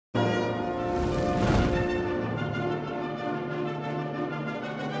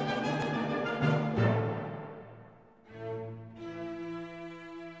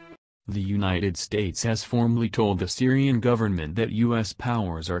The United States has formally told the Syrian government that U.S.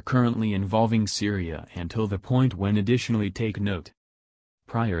 powers are currently involving Syria until the point when additionally take note.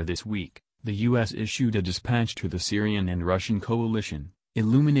 Prior this week, the U.S. issued a dispatch to the Syrian and Russian coalition,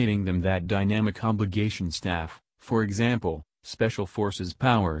 illuminating them that dynamic obligation staff, for example, special forces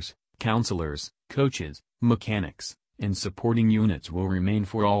powers, counselors, coaches, mechanics, and supporting units will remain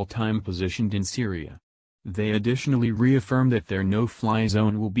for all time positioned in Syria. They additionally reaffirmed that their no-fly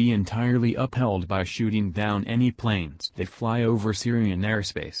zone will be entirely upheld by shooting down any planes that fly over Syrian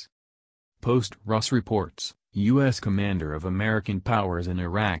airspace. Post-Rus reports, U.S. Commander of American powers in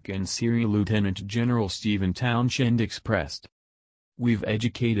Iraq and Syria Lieutenant General Stephen Townshend expressed, "We've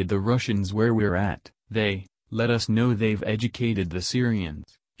educated the Russians where we're at, they, let us know they've educated the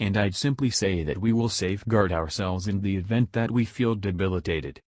Syrians, and I'd simply say that we will safeguard ourselves in the event that we feel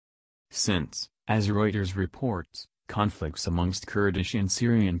debilitated." Since, as Reuters reports, conflicts amongst Kurdish and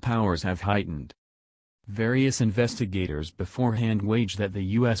Syrian powers have heightened. Various investigators beforehand waged that the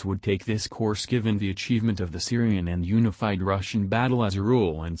U.S. would take this course given the achievement of the Syrian and unified Russian battle as a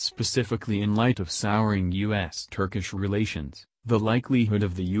rule, and specifically in light of souring U.S.-Turkish relations, the likelihood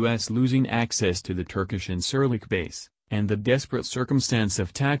of the U.S. losing access to the Turkish Incirlik base, and the desperate circumstance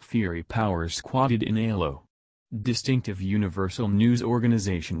of Takfiri powers squatted in Aleppo. Distinctive universal news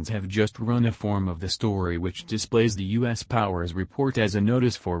organizations have just run a form of the story which displays the U.S. powers report as a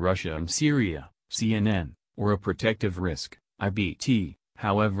notice for Russia and Syria, CNN, or a protective risk, IBT,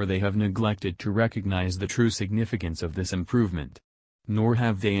 however they have neglected to recognize the true significance of this improvement. Nor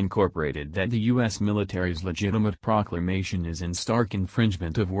have they incorporated that the U.S. military's legitimate proclamation is in stark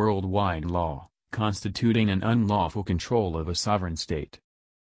infringement of worldwide law, constituting an unlawful control of a sovereign state.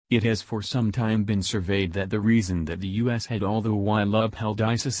 It has for some time been surveyed that the reason that the U.S. had all the while upheld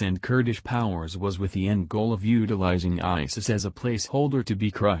ISIS and Kurdish powers was with the end goal of utilizing ISIS as a placeholder to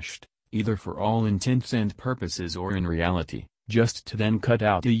be crushed, either for all intents and purposes or in reality, just to then cut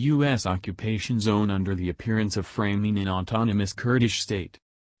out a U.S. occupation zone under the appearance of framing an autonomous Kurdish state.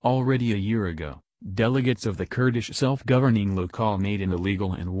 Already a year ago, delegates of the Kurdish self-governing Lokal made an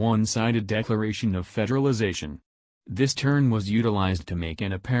illegal and one-sided declaration of federalization. This turn was utilized to make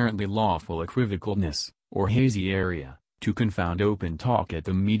an apparently lawful equivocalness, or hazy area, to confound open talk at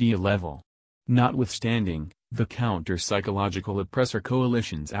the media level. Notwithstanding, the counter-psychological oppressor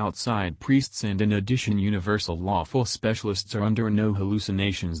coalitions outside priests and in addition universal lawful specialists are under no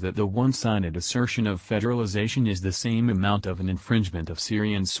hallucinations that the one-sided assertion of federalization is the same amount of an infringement of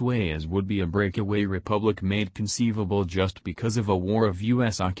Syrian sway as would be a breakaway republic made conceivable just because of a war of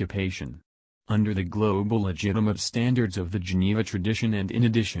U.S. occupation. Under the global legitimate standards of the Geneva tradition and in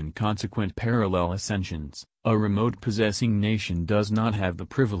addition consequent parallel ascensions, a remote possessing nation does not have the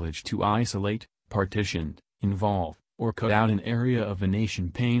privilege to isolate, partition, involve, or cut out an area of a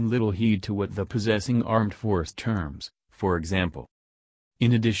nation paying little heed to what the possessing armed force terms, for example.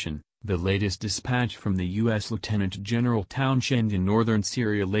 In addition, the latest dispatch from the U.S. Lieutenant General Townshend in northern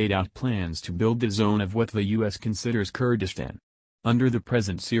Syria laid out plans to build the zone of what the U.S. considers Kurdistan. Under the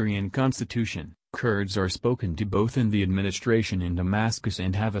present Syrian constitution, Kurds are spoken to both in the administration in Damascus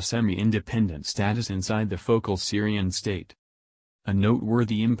and have a semi-independent status inside the focal Syrian state. A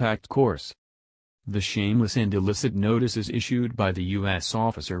noteworthy impact course. The shameless and illicit notices issued by the U.S.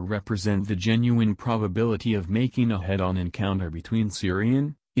 officer represent the genuine probability of making a head-on encounter between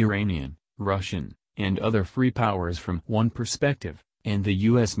Syrian, Iranian, Russian, and other free powers from one perspective, and the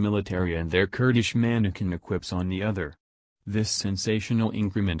U.S. military and their Kurdish mannequin equips on the other. This sensational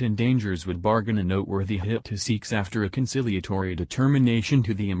increment endangers would bargain a noteworthy hit to seeks after a conciliatory determination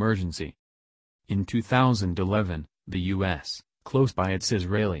to the emergency. In 2011, the U.S., close by its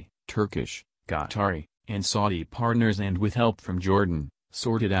Israeli, Turkish, Qatari, and Saudi partners and with help from Jordan,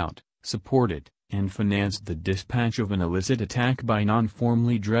 sorted out, supported, and financed the dispatch of an illicit attack by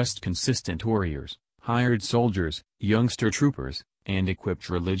non-formally dressed consistent warriors, hired soldiers, youngster troopers, and equipped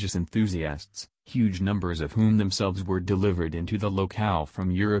religious enthusiasts, huge numbers of whom themselves were delivered into the locale from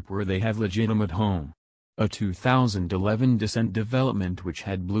Europe where they have legitimate home. A 2011 descent development which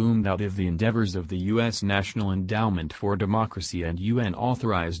had bloomed out of the endeavors of the U.S. National Endowment for Democracy and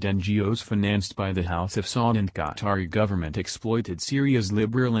UN-authorized NGOs financed by the House of Saud and Qatari government exploited Syria's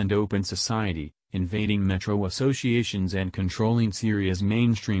liberal and open society, invading metro associations and controlling Syria's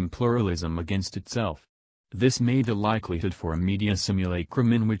mainstream pluralism against itself. This made the likelihood for a media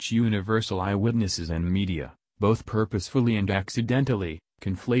simulacrum in which universal eyewitnesses and media, both purposefully and accidentally,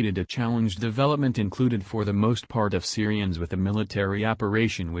 conflated a challenged development included for the most part of Syrians with a military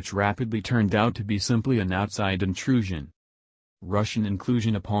operation which rapidly turned out to be simply an outside intrusion. Russian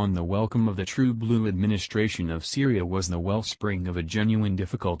inclusion upon the welcome of the True Blue administration of Syria was the wellspring of a genuine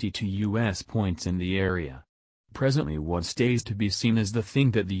difficulty to U.S. points in the area. Presently what stays to be seen is the thing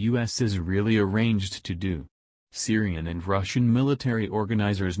that the U.S. is really arranged to do. Syrian and Russian military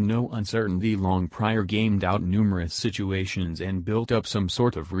organizers know uncertainty long prior gamed out numerous situations and built up some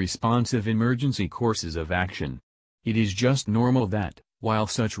sort of responsive emergency courses of action. It is just normal that, while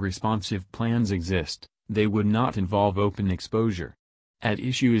such responsive plans exist, they would not involve open exposure. At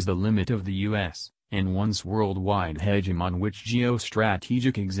issue is the limit of the U.S., and once worldwide hegemon which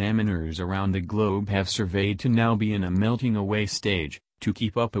geostrategic examiners around the globe have surveyed to now be in a melting away stage, to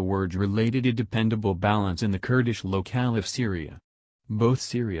keep up a word-related a dependable balance in the Kurdish locale of Syria. Both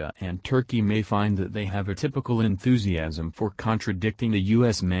Syria and Turkey may find that they have a typical enthusiasm for contradicting the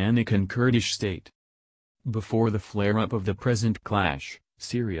U.S. Manican Kurdish state. Before the flare-up of the present clash,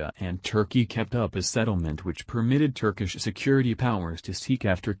 Syria and Turkey kept up a settlement which permitted Turkish security powers to seek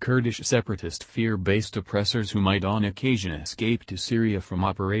after Kurdish separatist fear-based oppressors who might on occasion escape to Syria from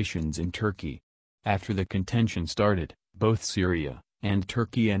operations in Turkey. After the contention started, both Syria and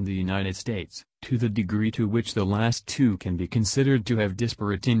Turkey and the United States, to the degree to which the last two can be considered to have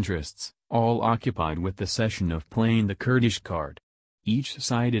disparate interests, all occupied with the session of playing the Kurdish card. Each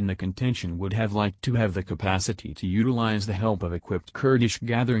side in the contention would have liked to have the capacity to utilize the help of equipped Kurdish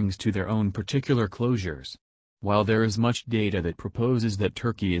gatherings to their own particular closures. While there is much data that proposes that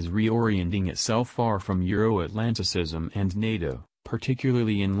Turkey is reorienting itself far from Euro-Atlanticism and NATO,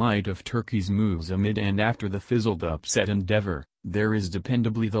 particularly in light of Turkey's moves amid and after the fizzled upset endeavor, there is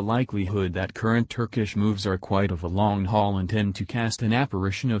dependably the likelihood that current Turkish moves are quite of a long haul and tend to cast an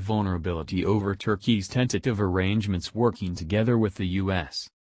apparition of vulnerability over Turkey's tentative arrangements working together with the U.S.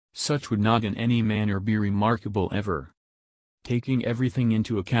 Such would not in any manner be remarkable ever. Taking everything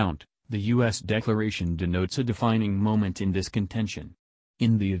into account, the U.S. declaration denotes a defining moment in this contention.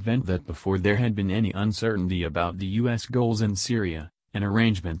 In the event that before there had been any uncertainty about the U.S. goals in Syria, an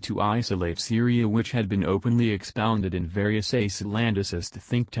arrangement to isolate Syria which had been openly expounded in various Icelandicist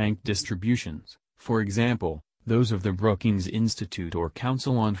think tank distributions, for example, those of the Brookings Institute or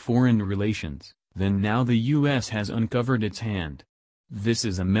Council on Foreign Relations, then now the U.S. has uncovered its hand. This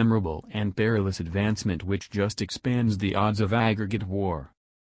is a memorable and perilous advancement which just expands the odds of aggregate war.